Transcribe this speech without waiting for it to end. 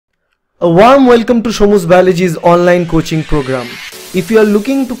A warm welcome to Shomu Biology's online coaching program. If you are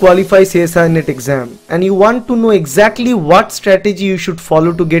looking to qualify CSIR NET exam and you want to know exactly what strategy you should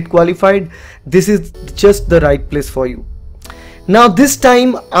follow to get qualified, this is just the right place for you. Now this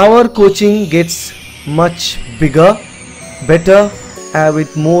time our coaching gets much bigger, better,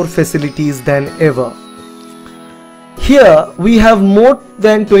 with more facilities than ever. Here we have more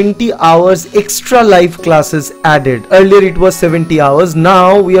than 20 hours extra live classes added. Earlier it was 70 hours.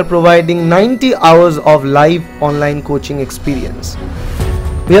 Now we are providing 90 hours of live online coaching experience.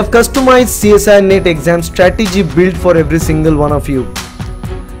 We have customized CSIR NET exam strategy built for every single one of you.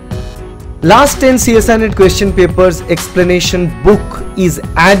 Last 10 CSIR NET question papers explanation book is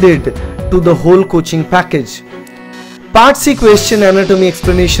added to the whole coaching package. Part C question anatomy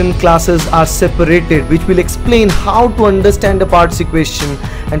explanation classes are separated, which will explain how to understand a Part C question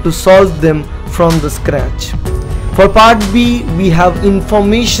and to solve them from the scratch. For Part B, we have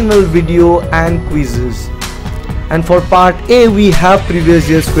informational video and quizzes. And for Part A, we have previous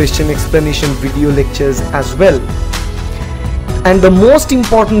year's question explanation video lectures as well. And the most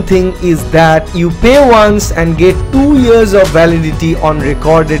important thing is that you pay once and get 2 years of validity on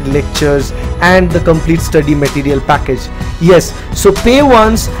recorded lectures and the complete study material package. Yes, so pay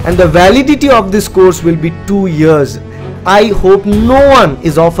once and the validity of this course will be 2 years. I hope no one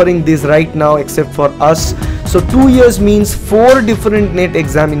is offering this right now except for us. So 2 years means 4 different NET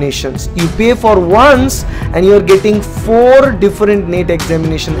examinations. You pay for once and you are getting 4 different NET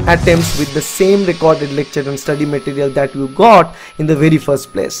examination attempts with the same recorded lecture and study material that you got in the very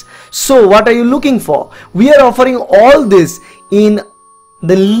first place. So what are you looking for? We are offering all this in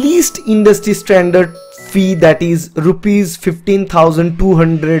the least industry standard fee, that is rupees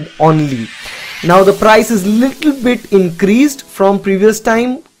 15,200 only. Now the price is little bit increased from previous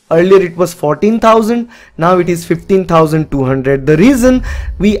time. Earlier it was 14,000, now it is 15,200. The reason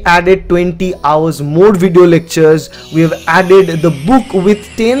we added 20 hours more video lectures, we have added the book with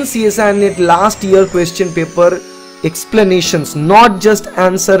 10 CSIR NET last year question paper explanations, not just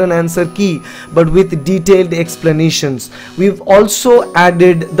answer and answer key, but with detailed explanations. We've also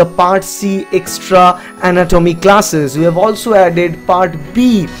added the Part C extra anatomy classes. We have also added Part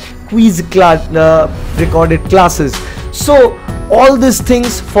B quiz recorded classes. So all these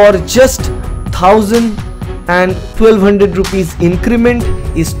things for just 1,000 and 1,200 rupees increment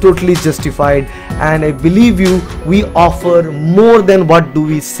is totally justified, and I believe you, we offer more than what do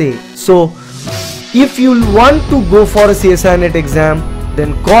we say. So if you want to go for a CSIR NET exam,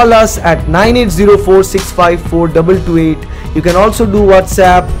 then call us at 9804654228. You can also do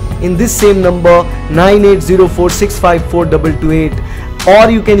WhatsApp in this same number 9804654228, or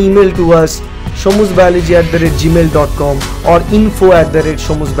you can email to us shomusbiology@gmail.com or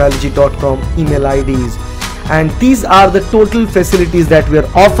info@shomusbiology.com email IDs. And these are the total facilities that we are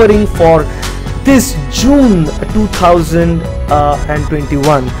offering for this June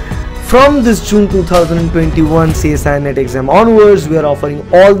 2021. From this June 2021 CSIR NET exam onwards, we are offering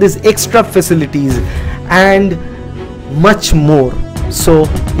all these extra facilities and much more. So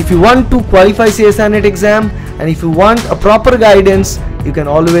if you want to qualify CSIR NET exam and if you want a proper guidance, you can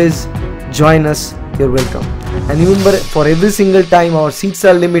always join us. You're welcome. And remember, for every single time our seats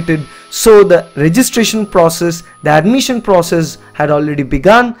are limited, so the registration process, the admission process had already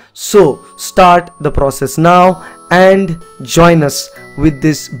begun. So start the process now and join us with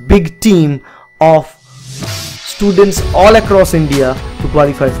this big team of students all across India to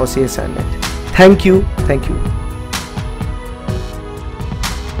qualify for CSIR NET. Thank you.